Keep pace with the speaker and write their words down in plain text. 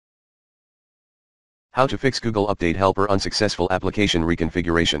How to fix Google Update Helper Unsuccessful application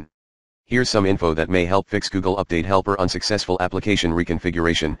reconfiguration. Here's some info that may help fix Google Update Helper Unsuccessful application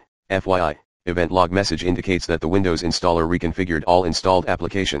reconfiguration. FYI, event log message indicates that the Windows installer reconfigured all installed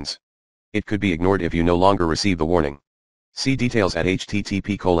applications. It could be ignored if you no longer receive the warning. See details at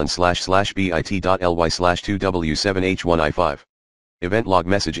http://bit.ly/2w7h1i5. Event log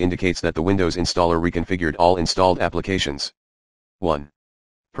message indicates that the Windows installer reconfigured all installed applications. 1.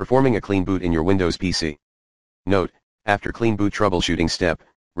 Performing a clean boot in your Windows PC. Note, after clean boot troubleshooting step,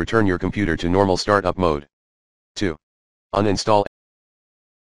 return your computer to normal startup mode. 2. Uninstall.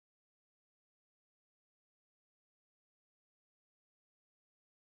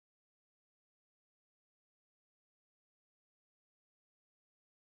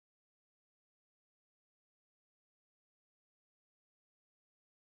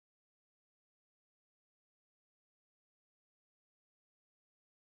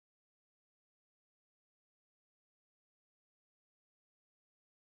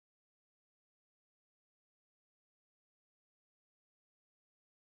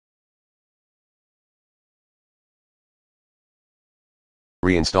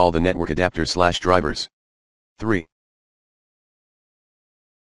 Reinstall the network adapters/drivers. 3.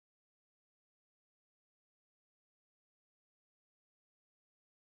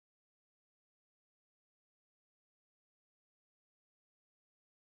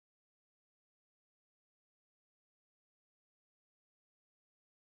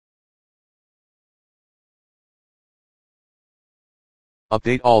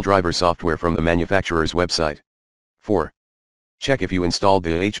 Update all driver software from the manufacturer's website. 4. Check if you installed the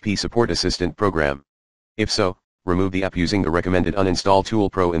HP Support Assistant program. If so, remove the app using the recommended uninstall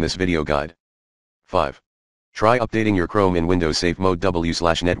tool pro in this video guide. 5. Try updating your Chrome in Windows Safe Mode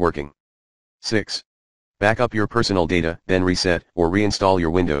W/networking. 6. Back up your personal data, then reset or reinstall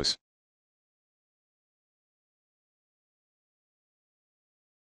your Windows.